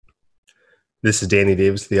This is Danny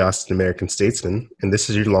Davis, the Austin American Statesman, and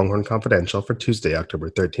this is your Longhorn Confidential for Tuesday,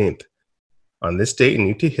 October 13th. On this date in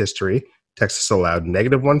UT history, Texas allowed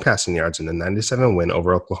 -1 passing yards in a 97 win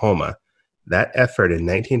over Oklahoma. That effort in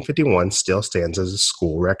 1951 still stands as a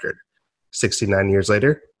school record. 69 years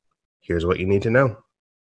later, here's what you need to know.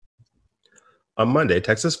 On Monday,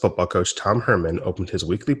 Texas football coach Tom Herman opened his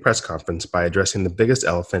weekly press conference by addressing the biggest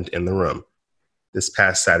elephant in the room. This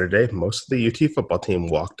past Saturday, most of the UT football team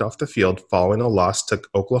walked off the field following a loss to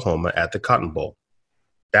Oklahoma at the Cotton Bowl.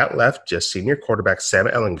 That left just senior quarterback Sam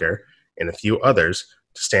Ehlinger and a few others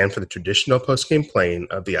to stand for the traditional postgame playing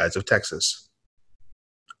of the Eyes of Texas.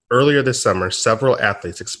 Earlier this summer, several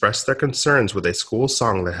athletes expressed their concerns with a school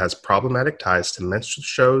song that has problematic ties to minstrel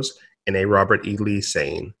shows and a Robert E. Lee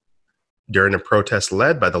saying. During a protest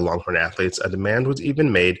led by the Longhorn athletes, a demand was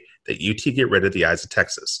even made that UT get rid of the Eyes of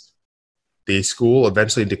Texas. The school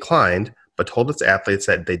eventually declined, but told its athletes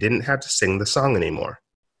that they didn't have to sing the song anymore.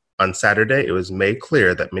 On Saturday, it was made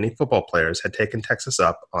clear that many football players had taken Texas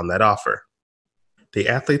up on that offer. The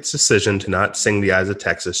athletes' decision to not sing the Eyes of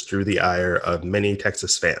Texas drew the ire of many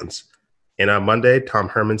Texas fans. And on Monday, Tom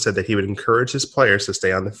Herman said that he would encourage his players to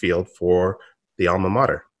stay on the field for the alma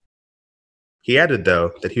mater. He added,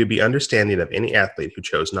 though, that he would be understanding of any athlete who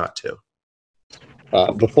chose not to.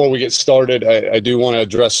 Before we get started, I do want to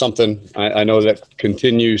address something I know that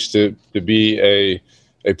continues to be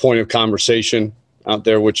a point of conversation out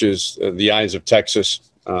there, which is the Eyes of Texas.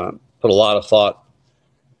 Put a lot of thought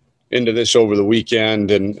into this over the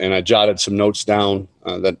weekend, and I jotted some notes down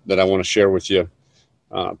that I want to share with you.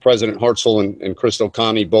 President Hartzell and Chris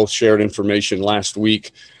O'Connell both shared information last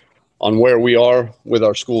week on where we are with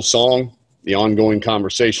our school song, the ongoing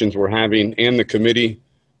conversations we're having, and the committee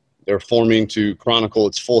they're forming to chronicle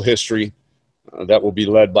its full history. That will be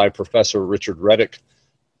led by Professor Richard Reddick.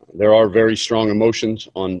 There are very strong emotions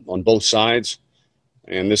on both sides,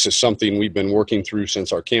 and this is something we've been working through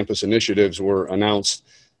since our campus initiatives were announced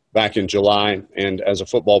back in July. And as a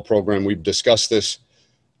football program, we've discussed this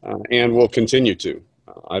and will continue to.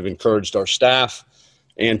 I've encouraged our staff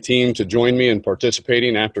and team to join me in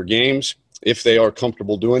participating after games if they are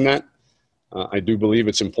comfortable doing that. I do believe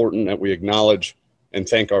it's important that we acknowledge and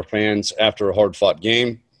thank our fans after a hard-fought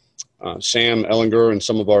game. Sam Ehlinger and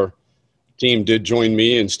some of our team did join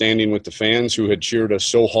me in standing with the fans who had cheered us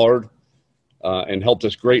so hard and helped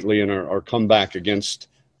us greatly in our comeback against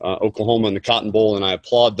Oklahoma in the Cotton Bowl, and I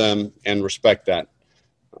applaud them and respect that.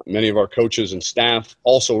 Many of our coaches and staff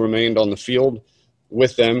also remained on the field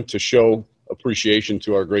with them to show appreciation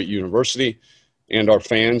to our great university and our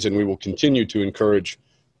fans, and we will continue to encourage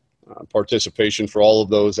participation for all of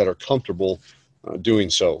those that are comfortable doing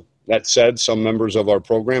so. That said, some members of our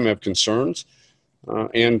program have concerns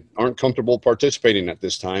and aren't comfortable participating at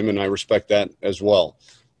this time, and I respect that as well.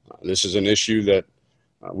 This is an issue that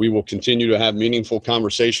we will continue to have meaningful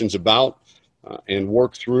conversations about and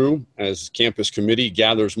work through as campus committee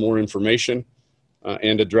gathers more information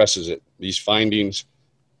and addresses it. These findings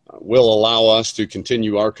will allow us to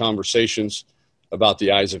continue our conversations about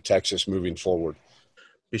the Eyes of Texas moving forward.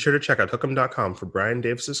 Be sure to check out Hookem.com for Brian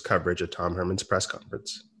Davis's coverage of Tom Herman's press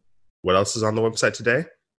conference. What else is on the website today?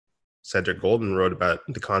 Cedric Golden wrote about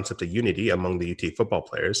the concept of unity among the UT football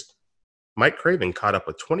players. Mike Craven caught up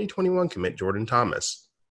with 2021 commit Jordan Thomas.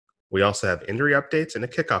 We also have injury updates and a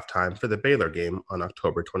kickoff time for the Baylor game on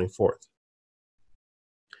October 24th.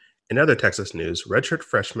 In other Texas news, redshirt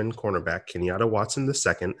freshman cornerback Kenyatta Watson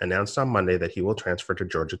II announced on Monday that he will transfer to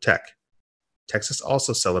Georgia Tech. Texas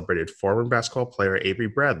also celebrated former basketball player Avery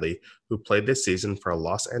Bradley, who played this season for a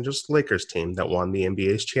Los Angeles Lakers team that won the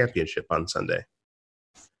NBA's championship on Sunday.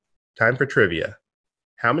 Time for trivia.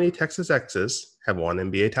 How many Texas Exes have won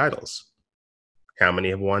NBA titles? How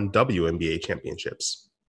many have won WNBA championships?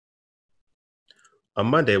 On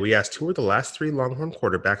Monday, we asked who were the last 3 Longhorn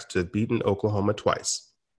quarterbacks to have beaten Oklahoma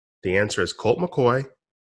twice. The answer is Colt McCoy,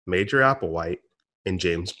 Major Applewhite, and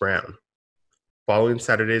James Brown. Following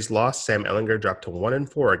Saturday's loss, Sam Ehlinger dropped to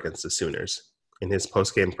 1-4 against the Sooners. In his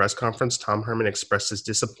post-game press conference, Tom Herman expressed his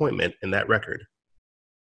disappointment in that record.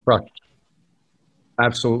 Crushed.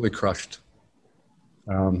 Absolutely crushed.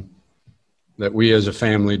 That we as a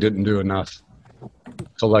family didn't do enough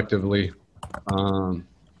collectively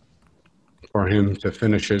for him to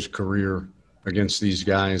finish his career against these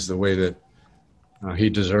guys the way that he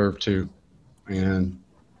deserved to. And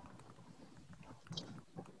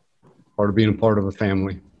part of being a part of a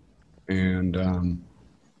family. And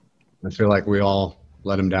I feel like we all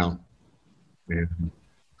let him down.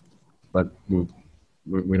 But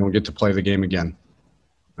we don't get to play the game again.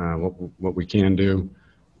 What we can do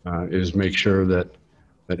is make sure that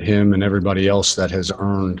him and everybody else that has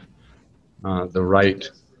earned the right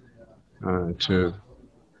to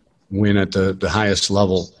win at the highest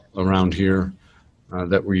level around here,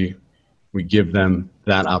 that we give them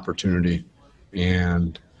that opportunity.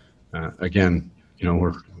 And again,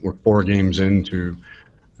 we're 4 games into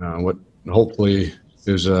what hopefully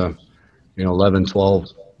is a 11, 12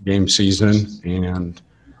 game season, and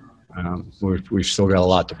we've still got a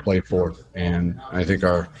lot to play for. And I think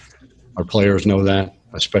our players know that,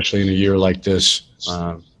 especially in a year like this.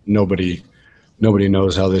 Nobody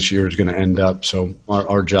knows how this year is going to end up. So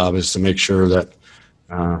our job is to make sure that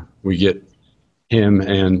we get him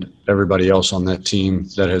and everybody else on that team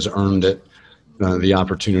that has earned it the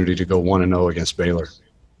opportunity to go 1-0 against Baylor.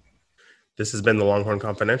 This has been the Longhorn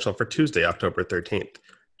Confidential for Tuesday, October 13th.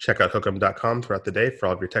 Check out hookem.com throughout the day for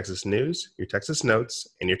all of your Texas news, your Texas notes,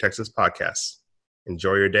 and your Texas podcasts.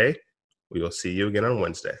 Enjoy your day. We will see you again on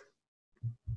Wednesday.